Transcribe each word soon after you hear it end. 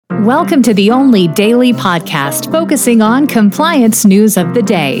Welcome to the only daily podcast focusing on compliance news of the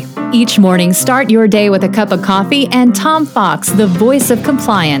day. Each morning, start your day with a cup of coffee and Tom Fox, the voice of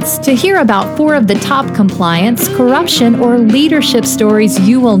compliance, to hear about 4 of the top compliance, corruption, or leadership stories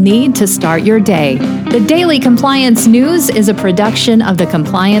you will need to start your day. The Daily Compliance News is a production of the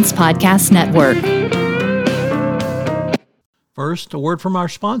Compliance Podcast Network. First, a word from our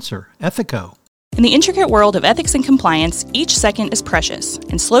sponsor, Ethico. In the intricate world of ethics and compliance, each second is precious,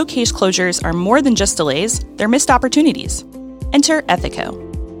 and slow case closures are more than just delays, they're missed opportunities. Enter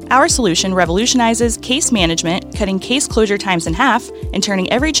Ethico. Our solution revolutionizes case management, cutting case closure times in half and turning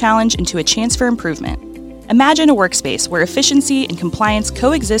every challenge into a chance for improvement. Imagine a workspace where efficiency and compliance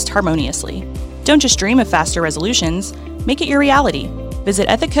coexist harmoniously. Don't just dream of faster resolutions, make it your reality. Visit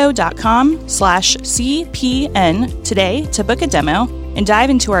ethico.com/CPN today to book a demo and dive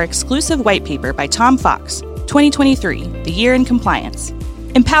into our exclusive white paper by Tom Fox, 2023, The Year in Compliance.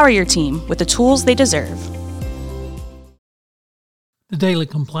 Empower your team with the tools they deserve. The Daily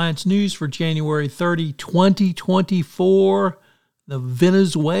Compliance News for January 30, 2024, the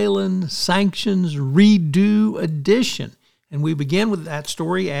Venezuelan Sanctions Redo Edition. And we begin with that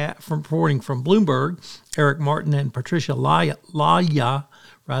story from reporting from Bloomberg, Eric Martin and Patricia Laya.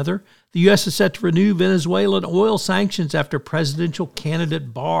 The U.S. is set to renew Venezuelan oil sanctions after presidential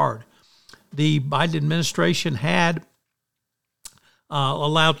candidate barred. The Biden administration had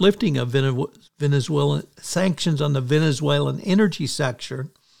allowed lifting of Venezuelan sanctions on the Venezuelan energy sector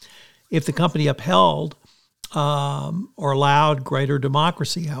if the company upheld or allowed greater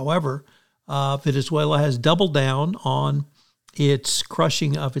democracy. However, Venezuela has doubled down on its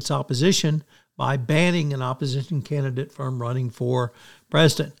crushing of its opposition by banning an opposition candidate from running for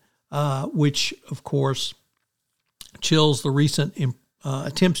president, which, of course, chills the recent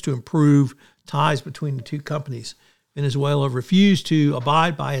attempts to improve ties between the two companies. Venezuela refused to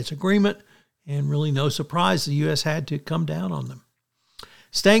abide by its agreement, and really no surprise the U.S. had to come down on them.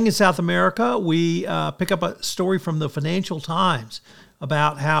 Staying in South America, we pick up a story from the Financial Times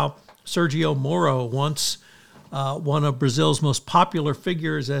about how Sergio Moro, once one of Brazil's most popular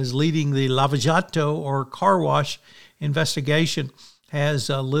figures as leading the Lava Jato or car wash investigation, has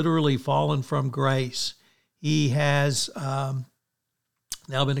literally fallen from grace. He has now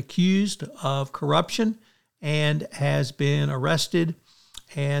been accused of corruption and has been arrested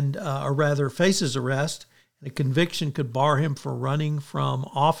or rather faces arrest. And a conviction could bar him from running from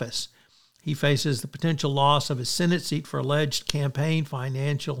office. He faces the potential loss of his Senate seat for alleged campaign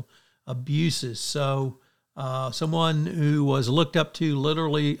financial abuses. So someone who was looked up to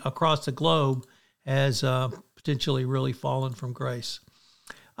literally across the globe has potentially really fallen from grace.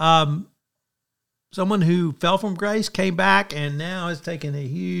 Someone who fell from grace, came back, and now has taken a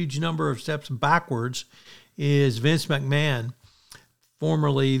huge number of steps backwards is Vince McMahon,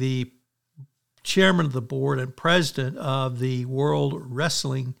 formerly the chairman of the board and president of the World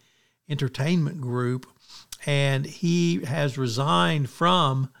Wrestling Entertainment Group. And he has resigned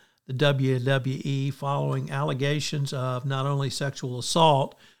from the WWE following allegations of not only sexual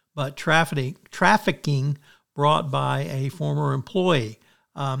assault, but trafficking brought by a former employee.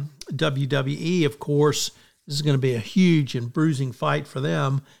 WWE, of course, this is going to be a huge and bruising fight for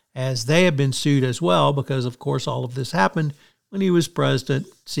them as they have been sued as well because, of course, all of this happened when he was president,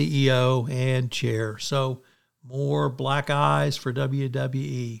 CEO, and chair. So more black eyes for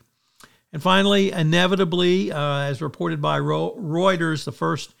WWE. And finally, inevitably, as reported by Reuters, the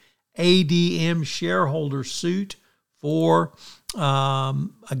first ADM shareholder suit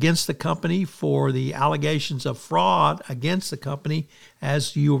against the company for the allegations of fraud against the company.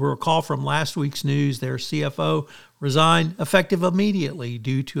 As you will recall from last week's news, their CFO resigned effective immediately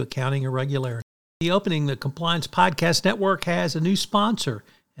due to accounting irregularities. The opening, the Compliance Podcast Network has a new sponsor,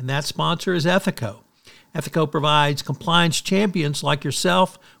 and that sponsor is Ethico. Ethico provides compliance champions like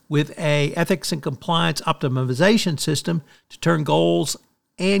yourself with a ethics and compliance optimization system to turn goals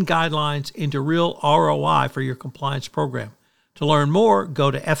and guidelines into real ROI for your compliance program. To learn more, go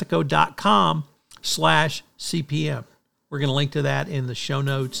to ethico.com/CPM. We're going to link to that in the show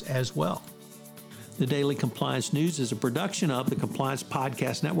notes as well. The Daily Compliance News is a production of the Compliance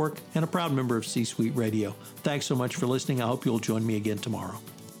Podcast Network and a proud member of C-Suite Radio. Thanks so much for listening. I hope you'll join me again tomorrow.